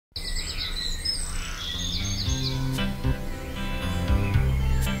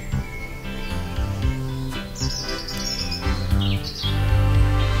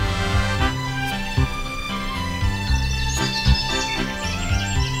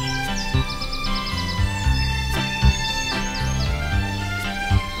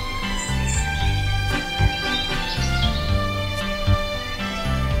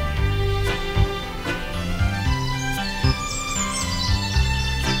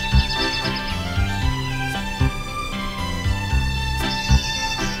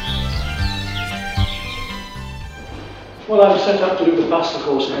Well, I've set up to do the pastel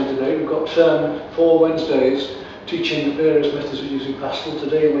course again today. We've got 4 Wednesdays teaching various methods of using pastel.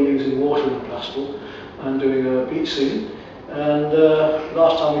 Today we're using water in pastel and doing a beach scene. And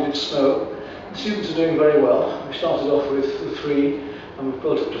last time we did snow. The students are doing very well. We started off with 3 and we've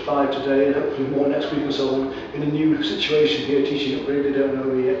built up to 5 today and hopefully more next week and so on, in a new situation here, teaching it really, they don't know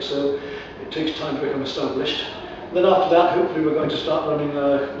me yet, so it takes time to become established. And then after that, hopefully we're going to start running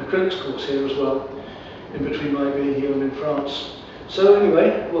an acrylics course here as well, in between my being here and in France. So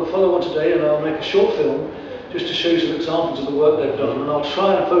anyway, we'll follow on today and I'll make a short film just to show you some examples of the work they've done, and I'll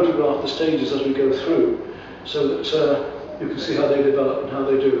try and photograph the stages as we go through so that you can see how they develop and how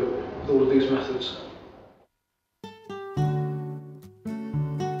they do with all of these methods.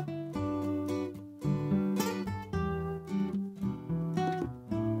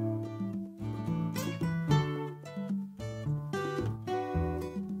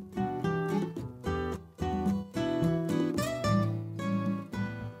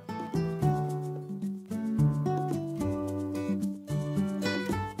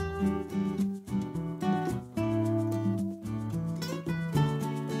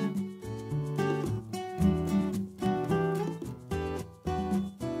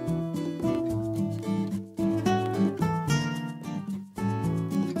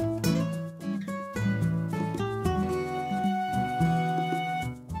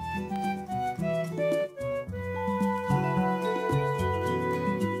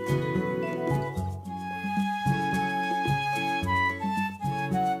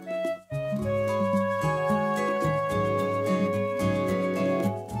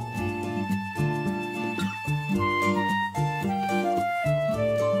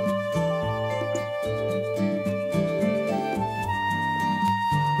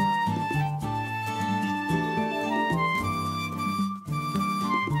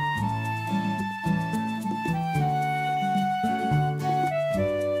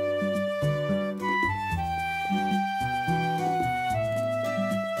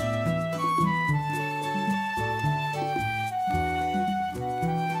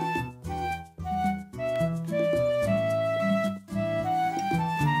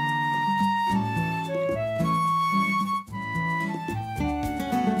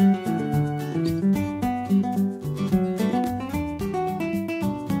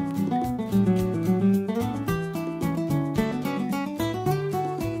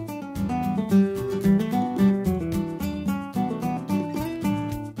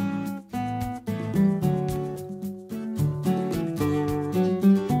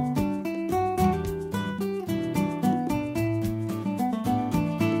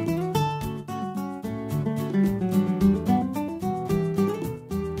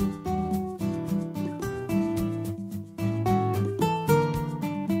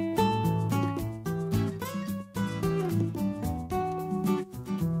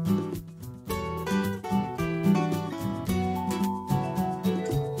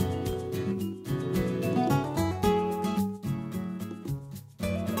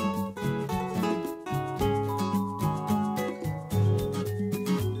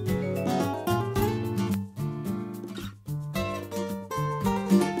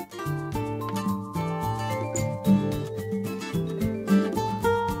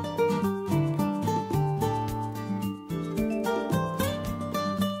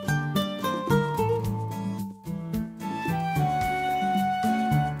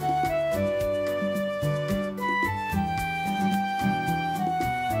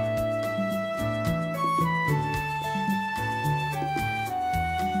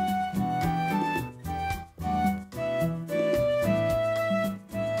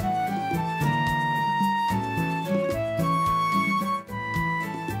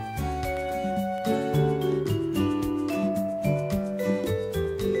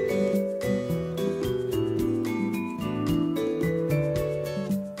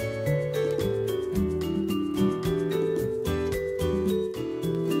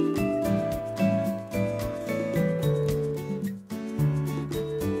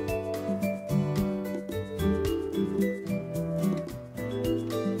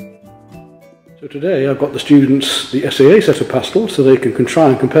 So today I've got the students the SAA set of pastels so they can try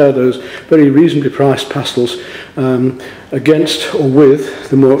and compare those very reasonably priced pastels against or with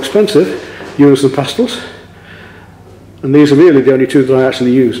the more expensive Unisons pastels. And these are really the only 2 that I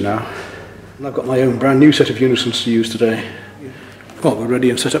actually use now. And I've got my own brand new set of Unisons to use today. Well, we're ready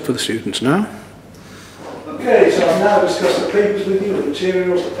and set up for the students now. Okay, so I've now discussed the papers with you, the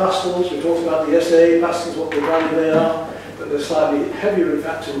materials, the pastels. We talked about the SAA pastels, what the brand they are. But they're slightly heavier in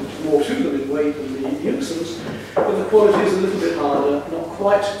fact and more to them in weight than the Unisons, but the quality is a little bit harder, not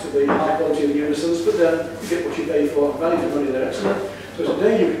quite to the high quality of the Unisons, but then you get what you pay for, value for money, they're excellent. So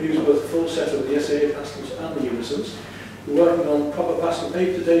today you can use both the full set of the SAA Pastels and the Unisons. We're working on proper pastel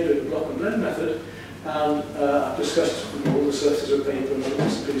paper today doing the block and blend method, and I've discussed all the surfaces of paper and other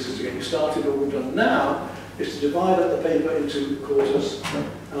bits and pieces to get you started. What we've done now is to divide up the paper into quarters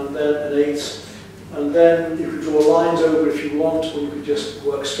and then an eighth, and then you can draw lines over if you want, or you could just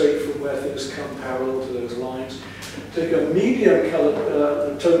work straight from where things come parallel to those lines. Take a medium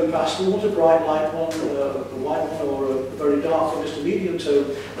coloured tone pastel, not a bright light one, a white one, or a very dark one, just a medium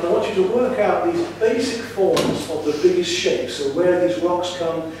tone. And I want you to work out these basic forms of the biggest shapes, so where these rocks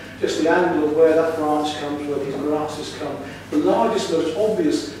come, just the angle of where that branch comes, where these grasses come. The largest, most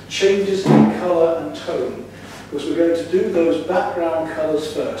obvious changes in colour and tone, because we're going to do those background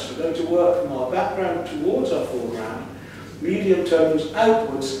colours first. We're going to work from our background towards our foreground, medium tones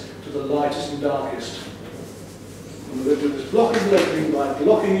outwards to the lightest and darkest. And we're going to do this block and blending by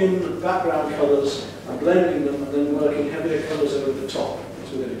blocking in background colours and blending them and then working heavier colours over the top.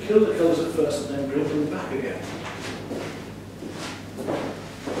 So we're going to kill the colours at first and then bring them back again.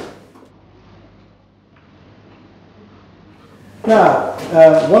 Now,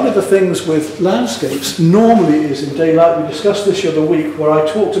 one of the things with landscapes normally is in daylight. We discussed this the other week where I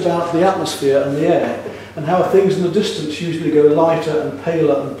talked about the atmosphere and the air and how things in the distance usually go lighter and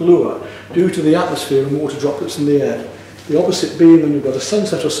paler and bluer due to the atmosphere and water droplets in the air. The opposite being when you've got a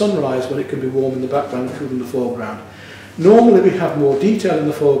sunset or sunrise when it can be warm in the background and cool in the foreground. Normally we have more detail in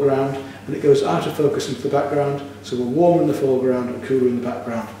the foreground and it goes out of focus into the background, so we're warmer in the foreground and cooler in the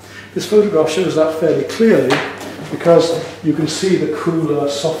background. This photograph shows that fairly clearly because you can see the cooler,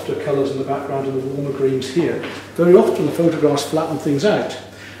 softer colours in the background and the warmer greens here. Very often the photographs flatten things out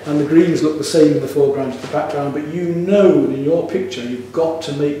and the greens look the same in the foreground as the background, but you know in your picture you've got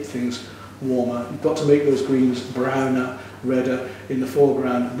to make things warmer, you've got to make those greens browner, redder in the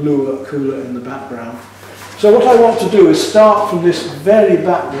foreground, bluer, cooler in the background. So what I want to do is start from this very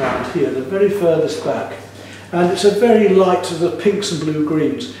background here, the very furthest back, and it's a very light sort of pinks and blue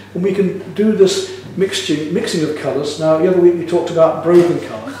greens, and we can do this mixing of colours. Now the other week we talked about broken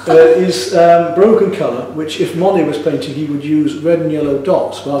colour. Broken colour, which if Monet was painting he would use red and yellow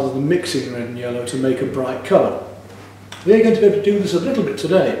dots rather than mixing red and yellow to make a bright colour. We're going to be able to do this a little bit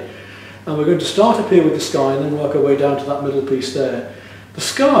today, and we're going to start up here with the sky and then work our way down to that middle piece there. The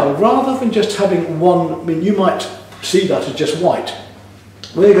sky, rather than just having one, I mean you might see that as just white,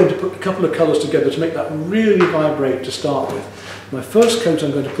 we're going to put a couple of colours together to make that really vibrate to start with. My first coat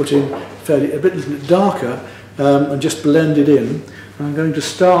I'm going to put in a little bit darker and just blend it in. I'm going to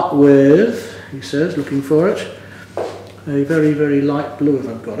start with, he says, looking for it, a very, very light blue if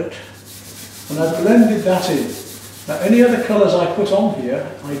I've got it. And I've blended that in. Now any other colours I put on here,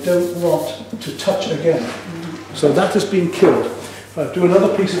 I don't want to touch again. So that has been killed. If I do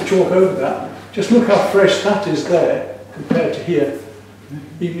another piece of chalk over that, just look how fresh that is there compared to here.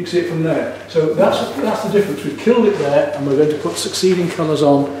 You can see it from there. So that's the difference. We've killed it there and we're going to put succeeding colours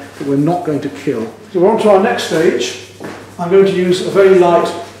on that we're not going to kill. So we're on to our next stage. I'm going to use a very light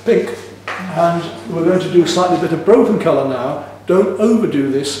pink and we're going to do a slightly bit of broken colour now. Don't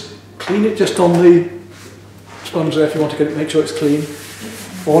overdo this. Clean it just on the sponge there if you want to get it, make sure it's clean.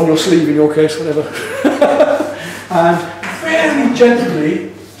 Or on your sleeve in your case, whatever. And very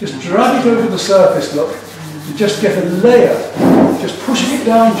gently just drag it over the surface, look. You just get a layer. Just pushing it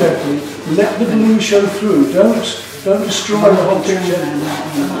down gently, let the blue show through, don't destroy the whole picture.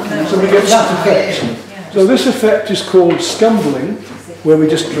 So we get that effect. So this effect is called scumbling, where we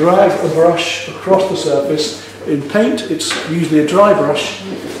just drag a brush across the surface. In paint, it's usually a dry brush,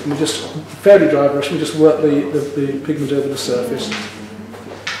 and we just, fairly dry brush, we just work the pigment over the surface.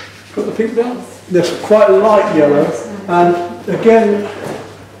 Put the pink down. There's quite a light yellow, and again,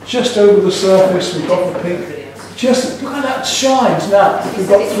 just over the surface we've got the pink. Just look at that shines now. We've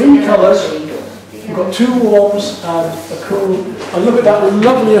got three colours, we've got two warms and a cool, and look at that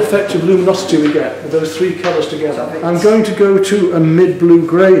lovely effect of luminosity we get with those three colours together. I'm going to go to a mid-blue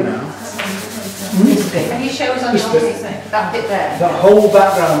grey now. Can you show us on your piece, that bit there? That whole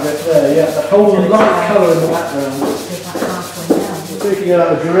background bit there, yeah, that whole light colour in the background. We're taking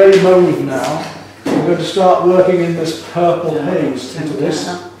out a grey mauve now. We're going to start working in this purple haze into this.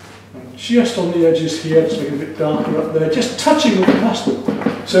 Just on the edges here, just making it a bit darker up there, just touching with the pastel.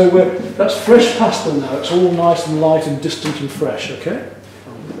 So that's fresh pastel now, it's all nice and light and distant and fresh, okay?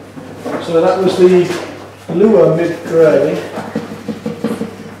 So that was the bluer mid-grey.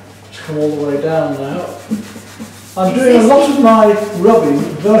 Let's come all the way down now. I'm doing a lot of my rubbing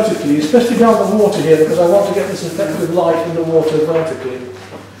vertically, especially down the water here, because I want to get this effective light in the water vertically.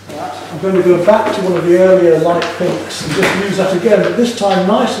 I'm going to go back to one of the earlier light pinks and just use that again, but this time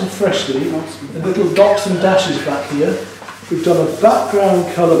nice and freshly, the little dots and dashes back here. We've done a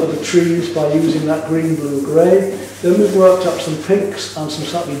background colour for the trees by using that green, blue, grey. Then we've worked up some pinks and some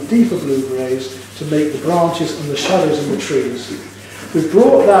slightly deeper blue greys to make the branches and the shadows in the trees. We've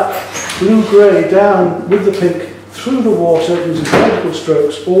brought that blue-grey down with the pink through the water using vertical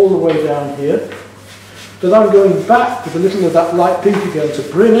strokes all the way down here. Then I'm going back with a little of that light pink again to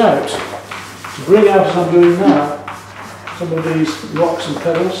bring out as I'm doing now, some of these rocks and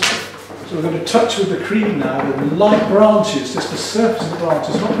pebbles. So we're going to touch with the cream now with light branches, just the surface of the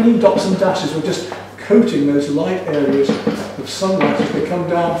branches, not putting dots and dashes, we're just coating those light areas with sunlight as they come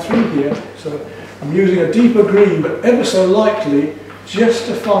down through here. So I'm using a deeper green, but ever so lightly, just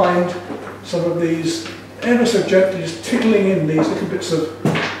to find some of these, ever so gently, just tickling in these little bits of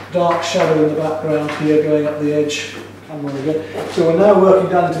dark shadow in the background here, going up the edge. So we're now working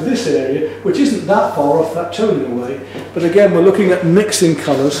down into this area, which isn't that far off that toning away. But again, we're looking at mixing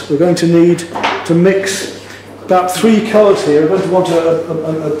colours. We're going to need to mix about 3 colours here. We're going to want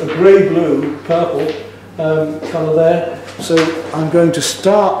a grey-blue, purple colour there. So I'm going to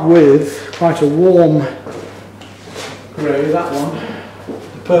start with quite a warm grey, that one.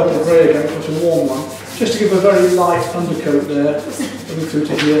 The purple grey again, quite a warm one. Just to give a very light undercoat there, coming through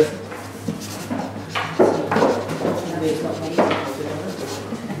to here.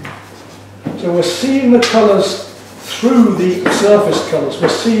 So we're seeing the colours through the surface colours. We're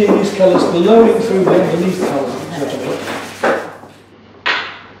seeing these colours glowing through the underneath colours.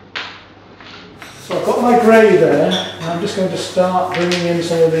 So I've got my grey there, and I'm just going to start bringing in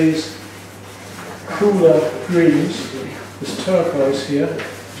some of these cooler greens, this turquoise here,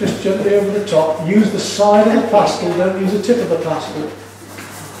 just gently over the top. Use the side of the pastel, don't use the tip of the pastel.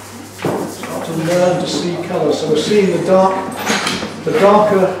 Start to learn to see colours. So we're seeing the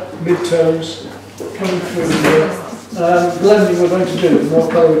darker mid-tones coming through here. Blending we're going to do, the more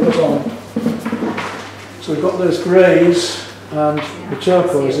colour we put on. So we've got those greys and the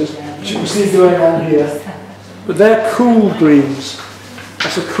turquoises, which you can see going on here. But they're cool greens.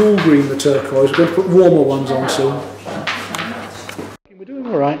 That's a cool green, the turquoise. We're going to put warmer ones on soon. We're doing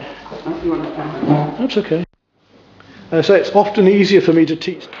all right. That's okay. I say it's often easier for me to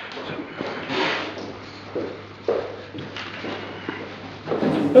teach.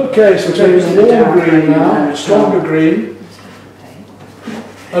 Okay, so we're taking a warm green now, stronger green.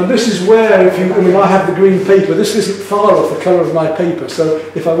 And this is where, I have the green paper, this isn't far off the colour of my paper, so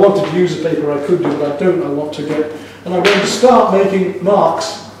if I wanted to use the paper I could do, but I don't, I want to get. And I'm going to start making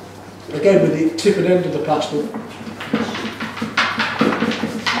marks, again with the tip and end of the pastel.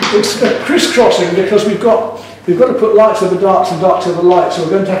 It's crisscrossing because we've got to put lights over darks and darks over lights, so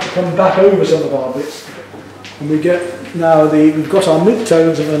we're going to have to come back over some of our bits. And we get now we've got our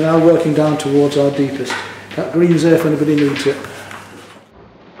mid-tones and we're now working down towards our deepest. That green's there if anybody needs it.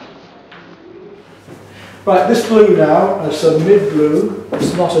 Right, this blue now is a mid-blue.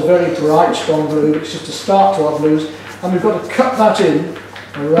 It's not a very bright, strong blue, it's just a start to our blues. And we've got to cut that in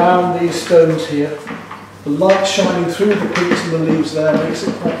around these stones here. The light shining through the pinks and the leaves there makes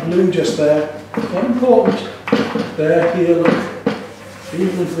it quite blue just there. Not important. There, here, look.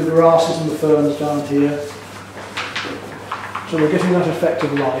 Even into the grasses and the ferns down here. So we're getting that effect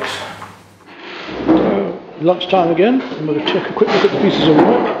of light. Lunchtime again, I'm going to take a quick look at the pieces of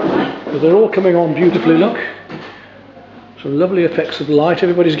rock. But they're all coming on beautifully, look. Some lovely effects of light,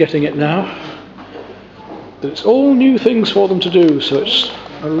 everybody's getting it now. But it's all new things for them to do, so it's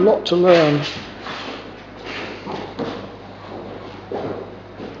a lot to learn.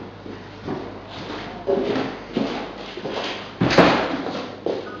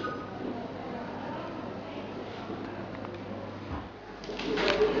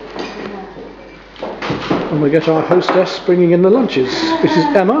 And we get our hostess bringing in the lunches. This is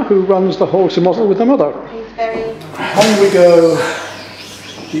Emma, who runs the whole Mozzle with her mother. On we go,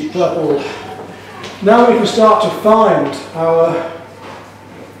 deep purple. Now we can start to find our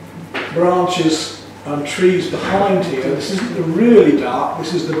branches and trees behind here. This isn't the really dark,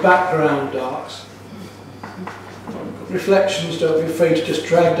 this is the background darks. Reflections, don't be afraid to just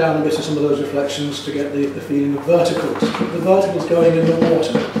drag down a bit of some of those reflections to get the feeling of verticals. The verticals going in the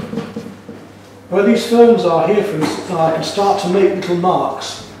water. Where these ferns are here, for instance, I can start to make little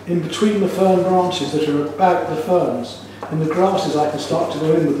marks in between the fern branches that are about the ferns. In the grasses I can start to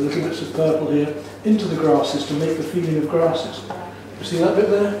go in with little bits of purple here into the grasses to make the feeling of grasses. You see that bit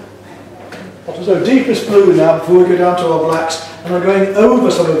there? So deepest blue now before we go down to our blacks. and I'm going over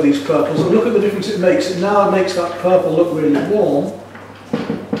some of these purples, and look at the difference it makes. It now makes that purple look really warm.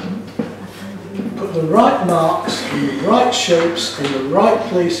 Put the right marks in the right shapes in the right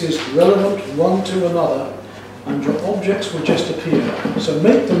places relevant one to another, and your objects will just appear. So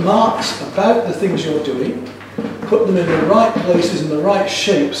make the marks about the things you're doing, put them in the right places in the right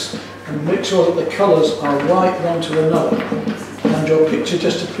shapes, and make sure that the colours are right one to another. And your picture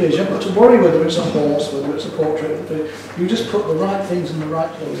just appears. You haven't got to worry whether it's a horse, whether it's a portrait. You just put the right things in the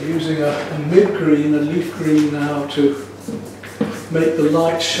right place. Using a mid-green, a leaf green now to make the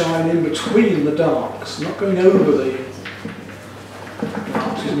light shine in between the darks, not going over the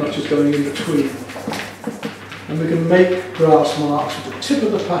darks as much as going in between. And we can make grass marks with the tip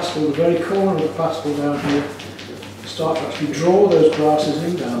of the pastel, the very corner of the pastel down here. Start to actually draw those grasses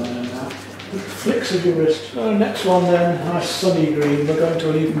in down there now. With flicks of your wrist. So next one then, nice sunny green. We're going to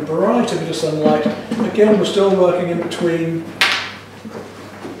an even brighter bit of sunlight. Again, we're still working in between.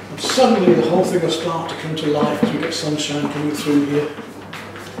 And suddenly the whole thing will start to come to life as we get sunshine coming through here.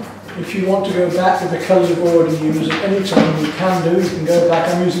 If you want to go back with the colours you've already used at any time, you can do. You can go back.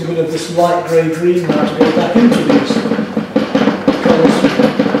 I'm using a bit of this light grey green now to go back into these colours,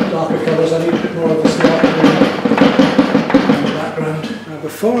 darker colours. I need a bit more of this light green in the background. Now,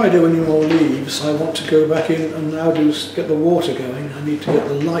 before I do any more leaves, I want to go back in and now get the water going. I need to get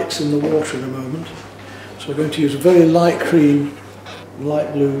the lights in the water in a moment. So we're going to use a very light cream,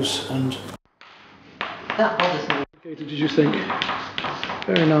 light blues, and... That bothers me. What did you think?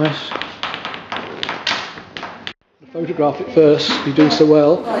 Very nice. Photograph it first, you're doing so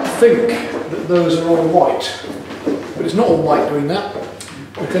well. I think that those are all white, but it's not all white doing that.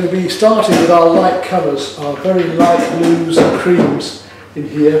 We're going to be starting with our light colours, our very light blues and creams in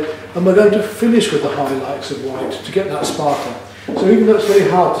here, and we're going to finish with the highlights of white to get that sparkle. So even though it's very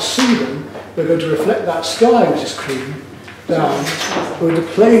hard to see them, we're going to reflect that sky, which is cream, down. We're going to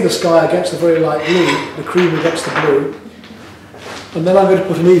play the sky against the very light blue, the cream against the blue. And then I'm going to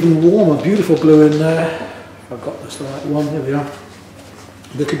put an even warmer, beautiful blue in there. I've got this the right one, here we are.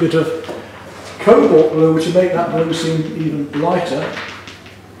 A little bit of cobalt blue, which will make that blue seem even lighter.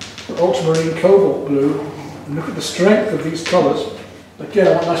 Ultramarine cobalt blue. And look at the strength of these colours. Again,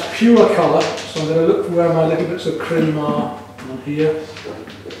 I want a nice pure colour, so I'm going to look for where my little bits of cream are on here.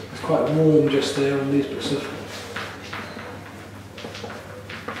 It's quite warm just there on these bits of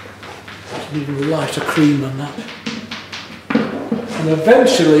even lighter cream than that. And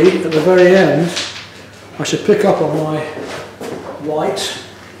eventually, at the very end, I should pick up on my white,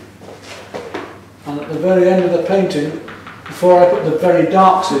 and at the very end of the painting, before I put the very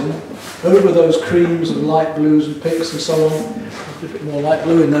darks in, over those creams and light blues and pinks and so on, I'll put a bit more light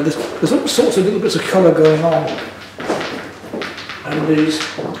blue in there. There's all sorts of little bits of colour going on. And these,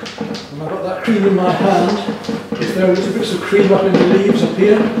 and I've got that cream in my hand, if there are little bits of cream up in the leaves up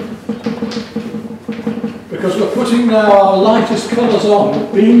here, because we're putting now our lightest colours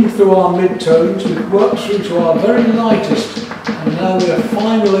on. We've been through our mid-tones, we've worked through to our very lightest, and now we're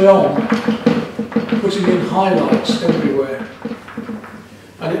finally on, putting in highlights everywhere.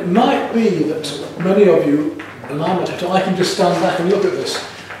 And it might be that many of you, and I can just stand back and look at this,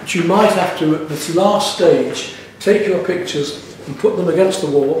 but you might have to, at this last stage, take your pictures and put them against the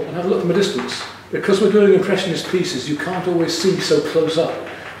wall and have a look from a distance. Because we're doing impressionist pieces, you can't always see so close up.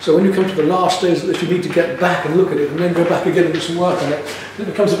 So when you come to the last stage of this, you need to get back and look at it and then go back again and do some work on it. It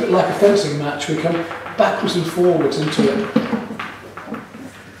becomes a bit like a fencing match. We come backwards and forwards into it.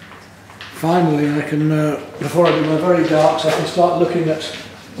 Finally, I can, before I do my very darks, I can start looking at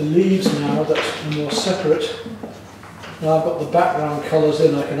the leaves now that are more separate. Now I've got the background colours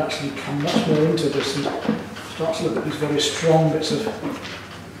in, I can actually come much more into this and start to look at these very strong bits of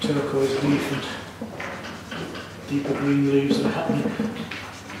turquoise leaf and deeper green leaves that are happening.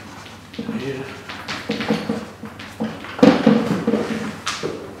 Here.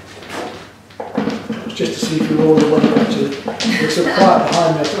 Just to see if you're all awake actually. It's so quiet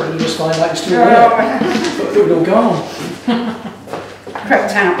behind me, I thought I'd just find out you're still there. I thought it would all gone.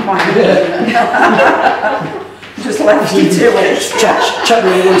 Crept out quite yeah. Just left you to it. Chat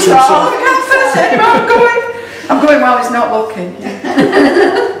with you. Oh, I can't first I'm going while it's not looking.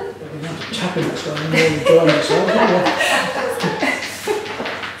 Tapping this guy and really enjoying myself.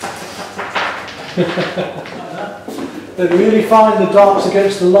 They really find the darks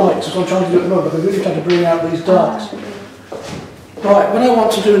against the lights, as I'm trying to do at the moment. They're really trying to bring out these darks. Right, what I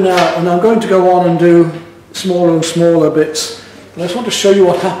want to do now, and I'm going to go on and do smaller and smaller bits, and I just want to show you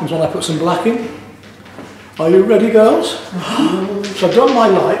what happens when I put some black in. Are you ready, girls? So I've done my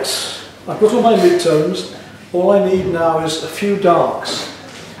lights, I've got all my mid-tones. All I need now is a few darks.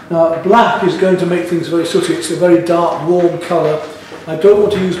 Now black is going to make things very sooty. It's a very dark, warm colour. I don't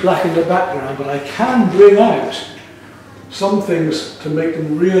want to use black in the background, but I can bring out some things to make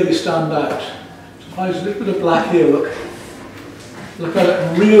them really stand out. So if I use a little bit of black here, look how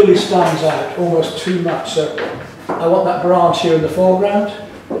it really stands out, almost too much. So I want that branch here in the foreground.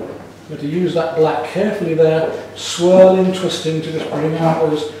 I'm going to use that black carefully there, swirling, twisting to just bring out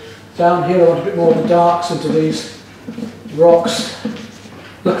those. Down here I want a bit more of the darks into these rocks.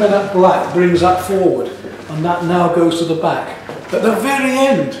 Look how that black brings that forward, and that now goes to the back. At the very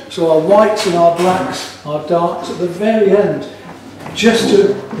end, so our whites and our blacks, our darks at the very end, just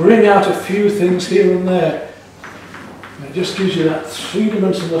to bring out a few things here and there. And it just gives you that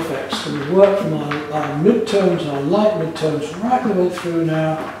three-dimensional effect. So we work from our mid-tones, our light mid-tones, right the way through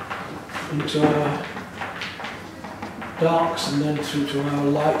now into our darks and then through to our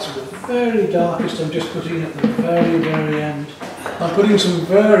lights. The very darkest I'm just putting at the very, very end. I'm putting some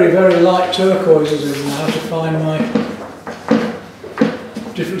very, very light turquoises in now to find my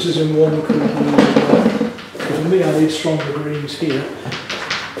differences in warm and cool blues as well. For me, I need stronger greens here.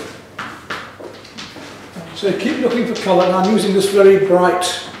 So keep looking for colour. I'm using this very bright,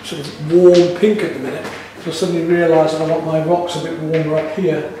 sort of warm pink at the minute. So I suddenly realise that I want my rocks a bit warmer up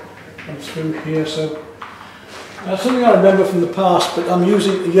here and through here. So that's something I remember from the past, but I'm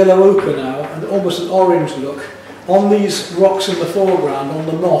using a yellow ochre now and almost an orange look on these rocks in the foreground, on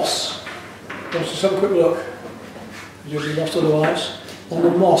the moss. Just have a quick look. You'll be lost otherwise. On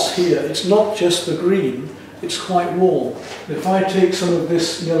the moss here, it's not just the green, it's quite warm. If I take some of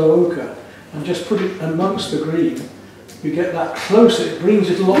this yellow ochre and just put it amongst the green, you get that closer, it brings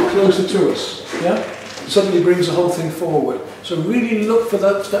it a lot closer to us. Yeah? It suddenly brings the whole thing forward. So really look for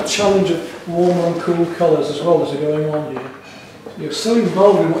that challenge of warm and cool colours as well as are going on here. You're so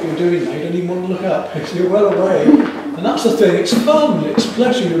involved in what you're doing now, you don't even want to look up. You're well away. And that's the thing, it's fun, it's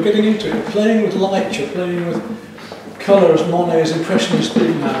pleasure, you're getting into it. You're playing with light, you're playing with colour as Monet's Impressionist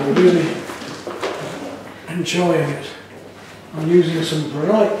did now. We're really enjoying it. I'm using some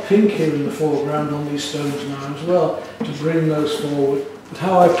bright pink here in the foreground on these stones now as well to bring those forward. But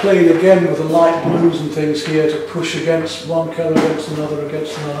how I played again with the light blues and things here to push against one colour against another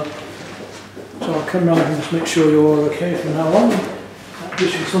against another. So I'll come round and just make sure you're all okay from now on. That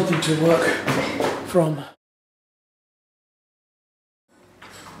gives you something to work from.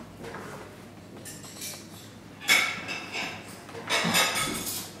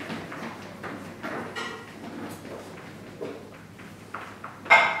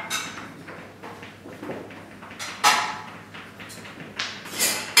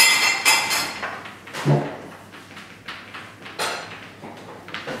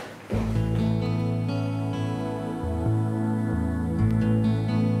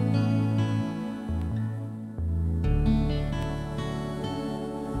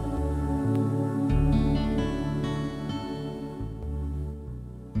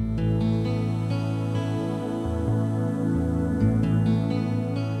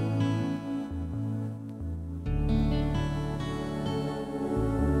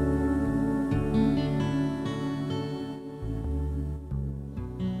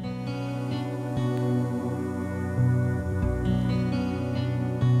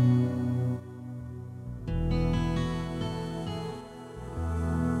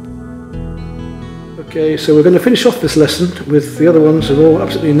 Okay, so we're going to finish off this lesson with the other ones are all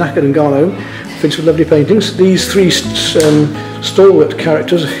absolutely knackered and gone home. Finished with lovely paintings. These three stalwart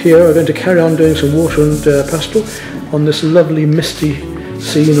characters here are going to carry on doing some water and pastel on this lovely misty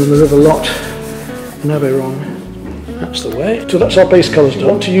scene on the River Lot in Aveyron. That's the way. So that's our base colours done.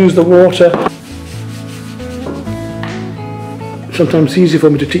 I want to use the water. Sometimes it's easy for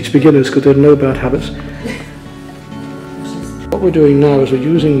me to teach beginners because they have no bad habits. What we're doing now is we're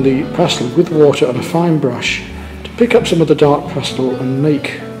using the pastel with water and a fine brush to pick up some of the dark pastel and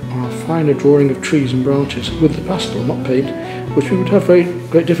make our finer drawing of trees and branches with the pastel, not paint, which we would have very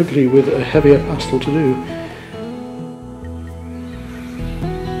great difficulty with a heavier pastel to do.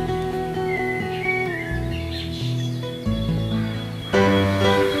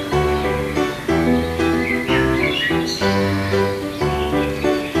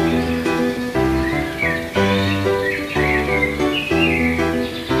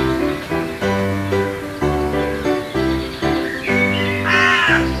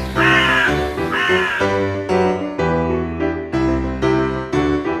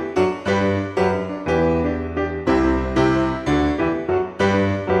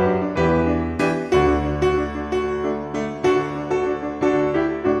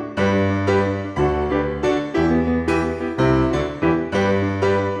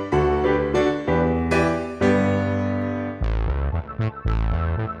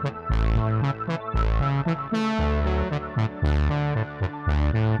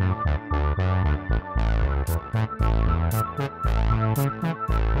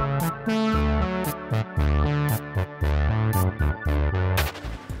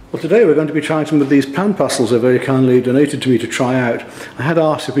 Well, today we're going to be trying some of these pan pastels they're very kindly donated to me to try out. I had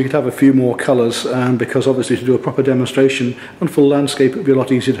asked if we could have a few more colours, because obviously to do a proper demonstration on full landscape it would be a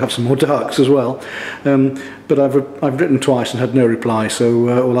lot easier to have some more darks as well. But I've written twice and had no reply,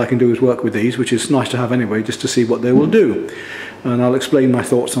 so all I can do is work with these, which is nice to have anyway, just to see what they will do. And I'll explain my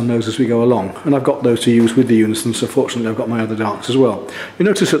thoughts on those as we go along. And I've got those to use with the Unisons, so fortunately I've got my other darks as well. You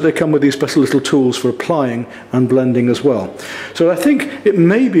notice that they come with these special little tools for applying and blending as well. So I think it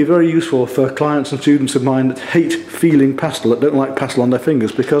may be very useful for clients and students of mine that hate feeling pastel, that don't like pastel on their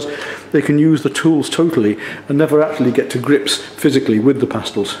fingers, because they can use the tools totally and never actually get to grips physically with the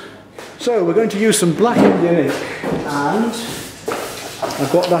pastels. So we're going to use some black Indian ink, and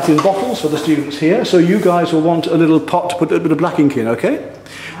I've got that in bottles for the students here, so you guys will want a little pot to put a bit of black ink in, okay?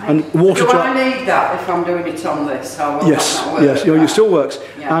 And water. Do I need that if I'm doing it on this? Yes, yes, it still works.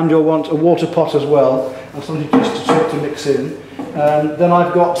 Yeah. And you'll want a water pot as well, and something just to mix in. Then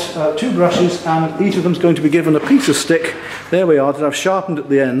I've got 2 brushes, and each of them's going to be given a piece of stick, there we are, that I've sharpened at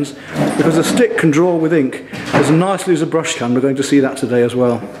the ends, because a stick can draw with ink as nicely as a brush can. We're going to see that today as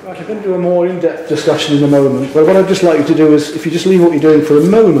well. Right, I'm going to do a more in-depth discussion in a moment, but what I'd just like you to do is, if you just leave what you're doing for a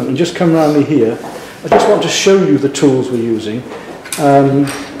moment and just come around me here, I just want to show you the tools we're using.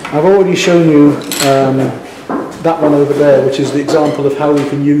 I've already shown you that one over there, which is the example of how we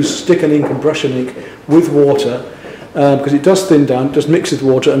can use stick and ink and brush and ink with water, because it does thin down, it does mix with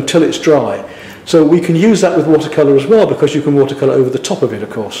water until it's dry. So we can use that with watercolour as well, because you can watercolour over the top of it, of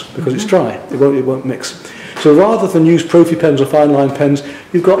course, because it's dry, it won't mix. So rather than use Profi pens or fine line pens,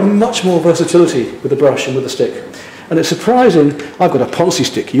 you've got much more versatility with a brush and with a stick. And it's surprising, I've got a Ponzi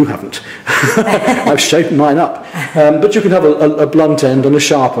stick, you haven't. I've shaped mine up. But you can have a blunt end and a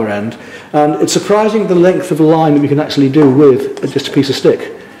sharper end. And it's surprising the length of line that we can actually do with just a piece of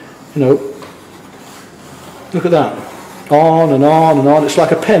stick. You know, look at that. On and on and on. It's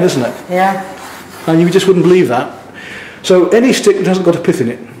like a pen, isn't it? Yeah. And you just wouldn't believe that. So any stick that hasn't got a pith in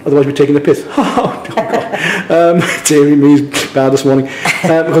it, otherwise we're taking the pith. Oh, God. Dearie me, bad this morning.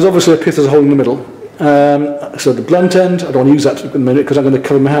 Because obviously a pith has a hole in the middle. So the blunt end, I don't want to use that in a minute because I'm going to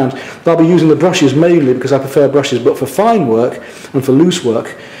cover my hand. But I'll be using the brushes mainly because I prefer brushes, but for fine work and for loose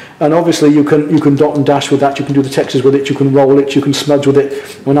work. And obviously you can dot and dash with that, you can do the textures with it, you can roll it, you can smudge with it.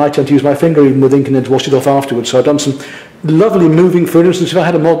 When I tend to use my finger even with ink and then to wash it off afterwards. So I've done some lovely moving, for instance, if I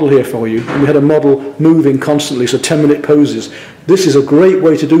had a model here for you, and we had a model moving constantly, so 10-minute poses, this is a great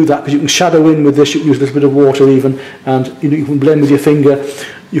way to do that because you can shadow in with this, you can use a little bit of water even, and you can blend with your finger,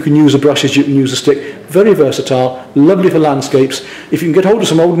 you can use the brushes, you can use the stick. Very versatile, lovely for landscapes. If you can get hold of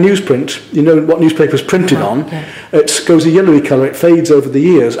some old newsprint, you know what newspaper is printed on, it goes a yellowy colour, it fades over the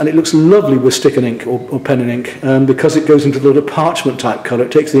years, and it looks lovely with stick and ink or pen and ink, because it goes into the little parchment type colour,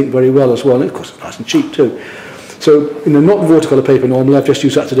 it takes the ink very well as well, and of course it's nice and cheap too. So, you know, not watercolour paper normally, I've just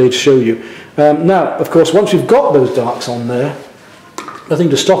used that today to show you. Now, of course, once we've got those darks on there, nothing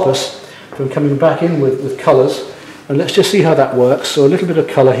to stop us from coming back in with colours. And let's just see how that works. So a little bit of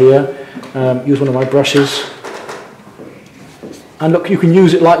colour here, use one of my brushes. And look, you can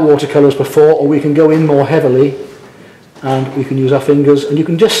use it like watercolours before, or we can go in more heavily, and we can use our fingers, and you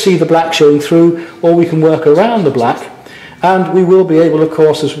can just see the black showing through, or we can work around the black. And we will be able, of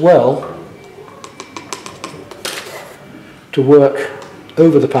course, as well, to work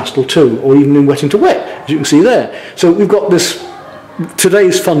over the pastel too, or even in wet into wet, as you can see there. So we've got this,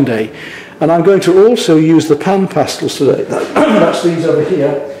 today's fun day, and I'm going to also use the pan pastels today. That's these over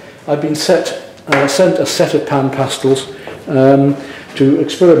here. I've been sent a set of pan pastels to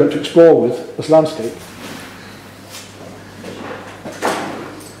experiment, to explore with as landscape.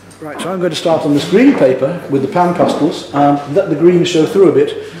 Right, so I'm going to start on this green paper with the pan pastels and let the green show through a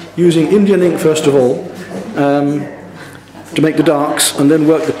bit, using Indian ink first of all, to make the darks, and then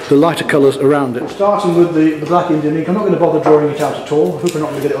work the lighter colours around it. Starting with the black Indian ink, I'm not going to bother drawing it out at all. I hope we're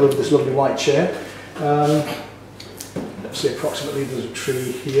not going to get it all over this lovely white chair. Let's see, approximately there's a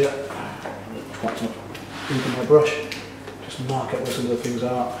tree here. Quite ink in my brush. Just mark out where some of the things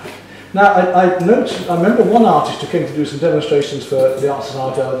are. Now, I remember one artist who came to do some demonstrations for the Arts and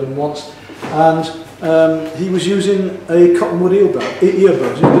Art Album once, and he was using a cottonwood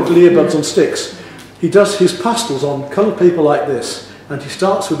earbuds, little earbuds on sticks. He does his pastels on coloured paper like this, and he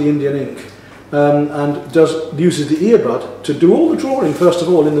starts with the Indian ink and uses the earbud to do all the drawing first of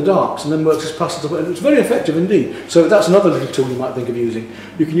all in the darks, and then works his pastels. And it's very effective indeed. So that's another little tool you might think of using.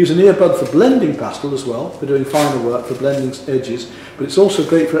 You can use an earbud for blending pastel as well, for doing finer work, for blending edges, but it's also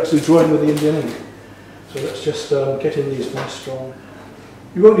great for actually drawing with the Indian ink. So let's just get in these nice strong.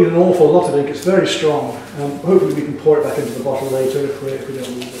 You won't need an awful lot of ink, it's very strong. Hopefully we can pour it back into the bottle later if we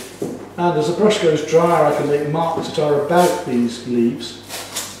don't need it. And as the brush goes drier, I can make marks that are about these leaves.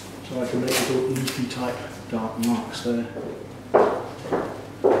 So I can make little leafy type dark marks there.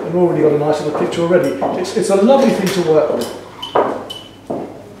 I've already got a nice little picture already. It's a lovely thing to work with.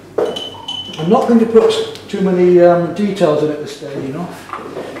 I'm not going to put too many details in it this day, you know.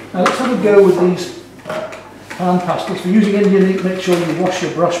 Now let's have a go with these hand pastels. For using Indian ink, make sure you wash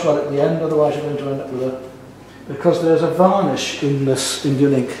your brush well at the end, otherwise you're going to end up with because there's a varnish in this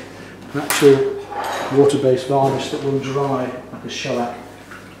Indian ink, an actual water-based varnish that will dry like a shellac,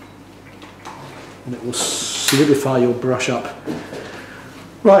 and it will solidify your brush up.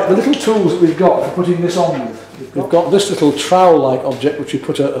 Right, the little tools that we've got for putting this on with. We've got this little trowel-like object which we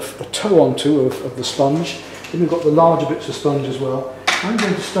put a toe onto of the sponge. Then we've got the larger bits of sponge as well. I'm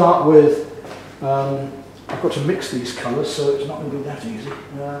going to start with, I've got to mix these colours, so it's not going to be that easy.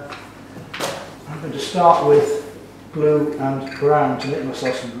 I'm going to start with blue and brown to make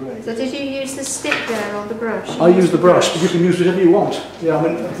myself some grey. So did you use the stick there or the brush? I use the brush, but you can use whatever you want. Yeah, I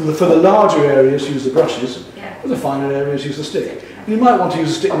mean, for the larger areas, use the brushes. Yeah. For the finer areas, use the stick. And you might want to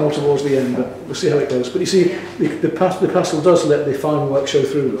use the stick more towards the end, but we'll see how it goes. But you see, the pastel does let the fine work show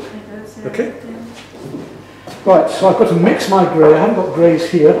through. It does, yeah. Okay? Right, so I've got to mix my grey. I haven't got greys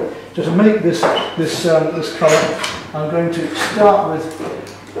here. So to make this colour, I'm going to start with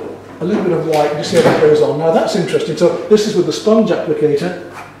a little bit of white, just see how that goes on. Now that's interesting. So this is with the sponge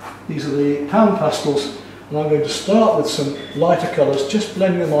applicator. These are the hand pastels, and I'm going to start with some lighter colours, just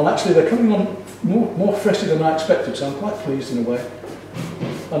blending them on. Actually, they're coming on more freshly than I expected, so I'm quite pleased in a way.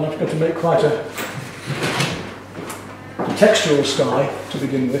 And I'm going to make quite a textural sky to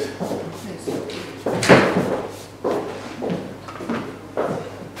begin with.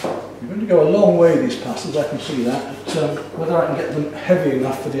 To go a long way, these pastels, I can see that, but whether I can get them heavy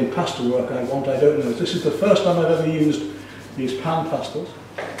enough for the pastel work I want, I don't know. This is the first time I've ever used these pan pastels.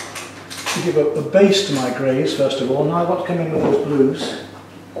 To give a base to my greys, first of all. Now I've got to come in with those blues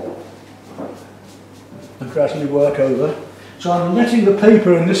and gradually work over. So I'm letting the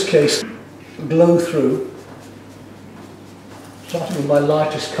paper, in this case, glow through, starting with my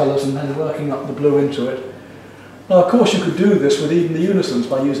lightest colours and then working up the blue into it. Now, of course, you could do this with even the Unisons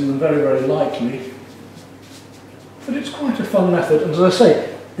by using them very, very lightly, but it's quite a fun method, and as I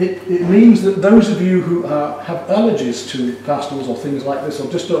say, it means that those of you who have allergies to pastels or things like this,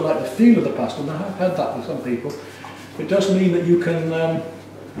 or just don't like the feel of the pastel, now I've had that with some people, it does mean that you can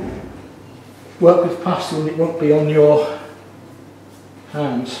work with pastel and it won't be on your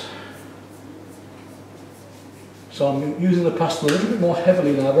hands. So I'm using the pastel a little bit more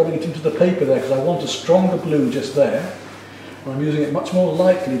heavily now, rubbing it into the paper there because I want a stronger blue just there. And I'm using it much more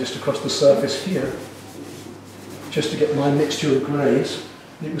lightly just across the surface here, just to get my mixture of greys.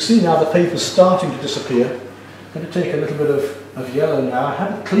 You can see now the paper's starting to disappear. I'm going to take a little bit of yellow now. I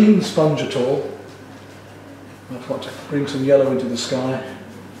haven't cleaned the sponge at all. I've got to bring some yellow into the sky.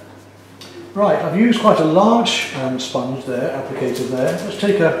 Right, I've used quite a large sponge there, applicator there. Let's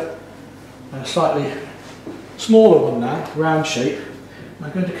take a slightly smaller one now, round shape.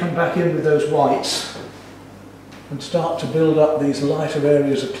 I'm going to come back in with those whites and start to build up these lighter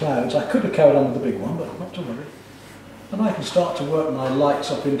areas of clouds. I could have carried on with the big one, but not to worry. And I can start to work my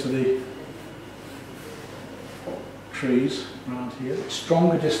lights up into the trees around here.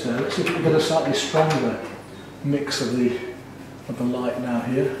 Stronger just there. Let's see if we can get a slightly stronger mix of the light now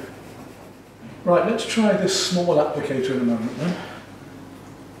here. Right, let's try this small applicator in a moment then.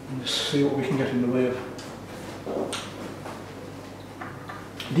 And just see what we can get in the way of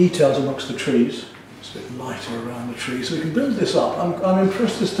details amongst the trees. It's a bit lighter around the trees, so we can build this up. I'm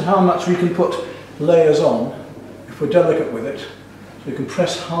impressed as to how much we can put layers on if we're delicate with it. So you can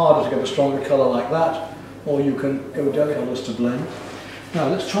press harder to get a stronger colour like that, or you can go delicate colours to blend. Now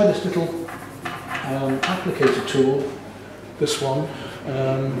let's try this little applicator tool, this one,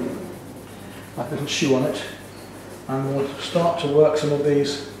 like a little shoe on it, and we'll start to work some of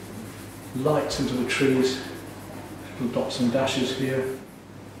these lights into the trees. Little dots and dashes here.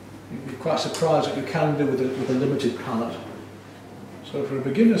 You'd be quite surprised what you can do with a limited palette. So for a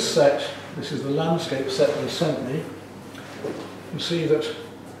beginner's set, this is the landscape set they sent me. You see that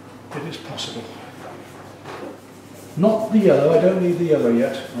it is possible. Not the yellow, I don't need the yellow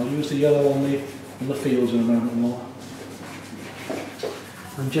yet. I'll use the yellow on the fields in a moment more.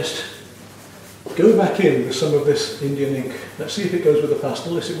 And just go back in with some of this Indian ink. Let's see if it goes with the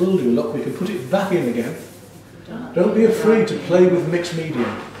pastel. Yes, it will do. Look, we can put it back in again. Don't be afraid to play with mixed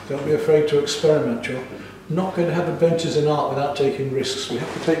medium. Don't be afraid to experiment. You're not going to have adventures in art without taking risks. We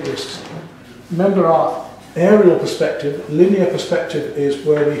have to take risks. Remember, our aerial perspective, linear perspective, is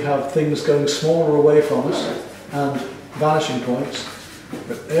where we have things going smaller away from us and vanishing points.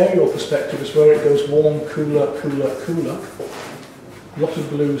 But aerial perspective is where it goes warm, cooler, cooler, cooler. A lot of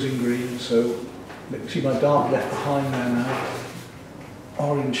blues in green, so you can see my dark left behind there now.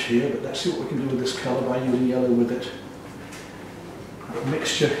 Orange here, but let's see what we can do with this colour by using yellow with it. A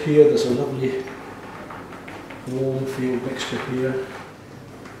mixture here, there's a lovely warm field mixture here.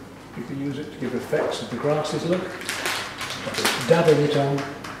 You can use it to give effects of the grasses look. Dabbing it on.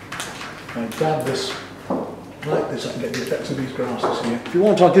 If I dab this like this, I can get the effects of these grasses here. If you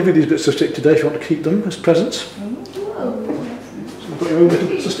want, I'll give you these bits of stick today if you want to keep them as presents. So you've got your own little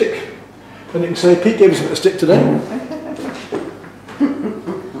bits of stick. And you can say, Pete gave us a bit of stick today.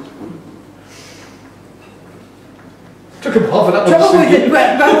 Took him half an hour.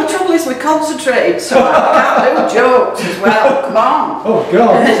 The trouble is we concentrated, so I can't do jokes as well. Come on. Oh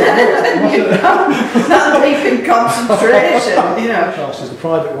God. That deep in concentration, you know. Classes, the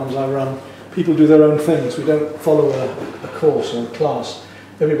private ones I run, people do their own things. We don't follow a course or a class.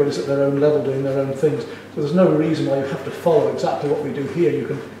 Everybody's at their own level doing their own things. So there's no reason why you have to follow exactly what we do here. You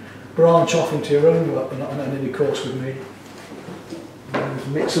can branch off into your own work on any course with me.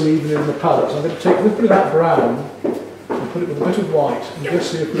 And mix them even in the palette. So I'm going to take a little bit of that brown and put it with a bit of white and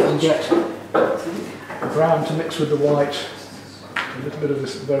just see if we can get the brown to mix with the white. A little bit of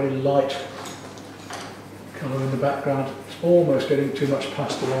this very light colour in the background. It's almost getting too much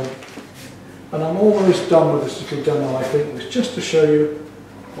pastel on. And I'm almost done with this little demo, I think. It's just to show you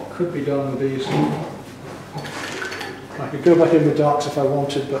what could be done with these. I could go back in with darks if I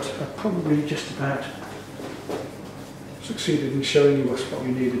wanted, but I've probably just about succeeded in showing you what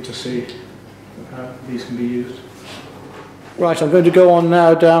you needed to see how these can be used. Right, I'm going to go on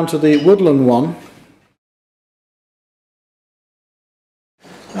now down to the woodland one.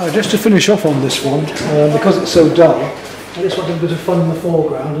 Now, just to finish off on this one, because it's so dull, I just want a bit of fun in the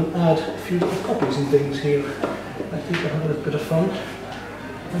foreground and add a few little poppies and things here. I think I'll have a bit of fun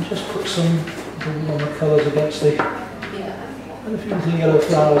and just put some warmer colours against the, and a few little yellow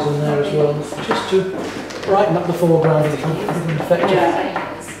flowers in there as well, just to brighten up the foreground a little, give an effect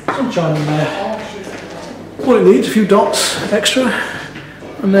of sunshine in there. All it needs, a few dots extra,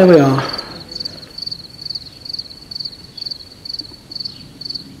 and there we are.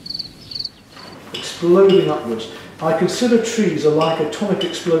 Exploding upwards. I consider trees are like atomic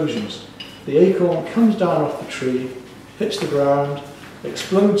explosions. The acorn comes down off the tree, hits the ground,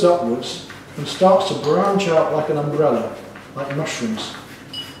 explodes upwards, and starts to branch out like an umbrella, like mushrooms.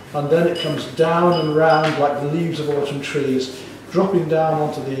 And then it comes down and round like the leaves of autumn trees, dropping down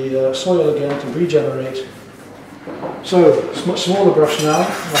onto the soil again to regenerate. So, it's a much smaller brush now. I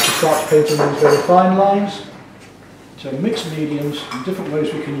have to start painting these very fine lines. So mixed mediums, and different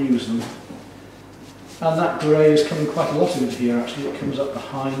ways we can use them. And that grey is coming quite a lot into here actually, it comes up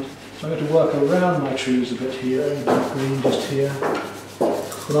behind. So I'm going to work around my trees a bit here, and dark green just here.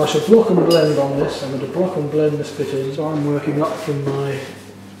 And I shall block and blend on this. I'm going to block and blend this bit in. So I'm working up from my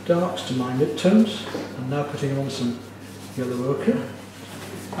darks to my midtones. I'm now putting on some yellow ochre.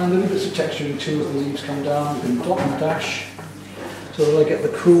 And little bits of texturing too as the leaves come down. You can dot and dash so that I get the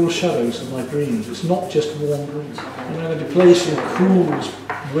cool shadows of my greens. It's not just warm greens. I'm going to play some cools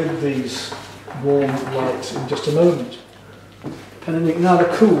with these warm lights in just a moment. And then now the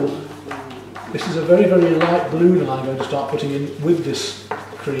cool. This is a very, very light blue now I'm going to start putting in with this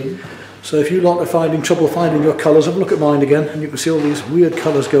cream. So if you lot are finding trouble finding your colours, have a look at mine again and you can see all these weird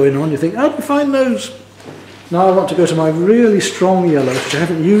colours going on. You think, how do you find those? Now I want to go to my really strong yellows, which I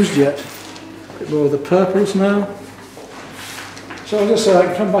haven't used yet. A bit more of the purples now. So as I say, I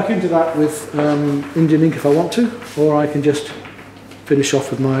can come back into that with Indian ink if I want to, or I can just finish off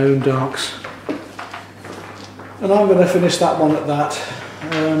with my own darks. And I'm going to finish that one at that,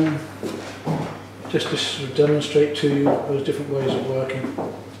 just to sort of demonstrate to you those different ways of working.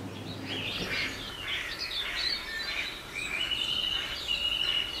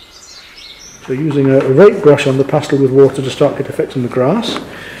 So using a rake brush on the pastel with water to start get effect on the grass.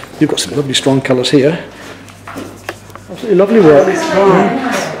 You've got some lovely strong colours here. Absolutely lovely work.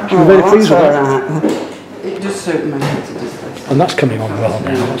 I'm very pleased with that. It does suit me. And that's coming on well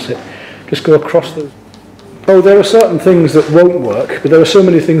now, that's it. Just go across the... Oh, there are certain things that won't work, but there are so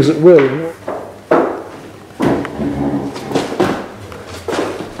many things that will.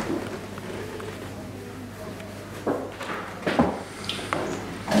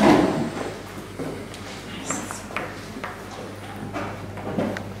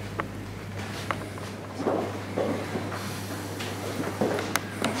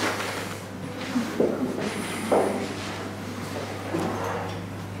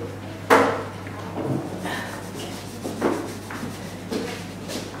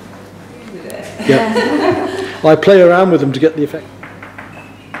 Yeah. I play around with them to get the effect.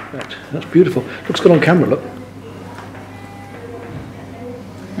 That's beautiful. Looks good on camera, look.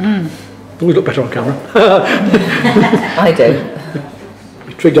 Always look better on camera. I do.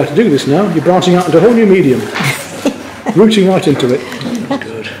 You're tricked out to do this now. You're branching out into a whole new medium. Rooting right into it. That's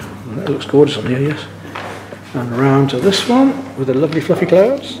good. That looks gorgeous on here, yes. And round to this one with the lovely fluffy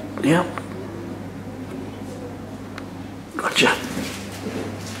clouds. Yep. Gotcha.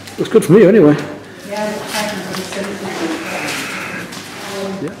 Looks good for me anyway.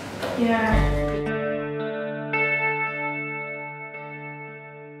 Yeah.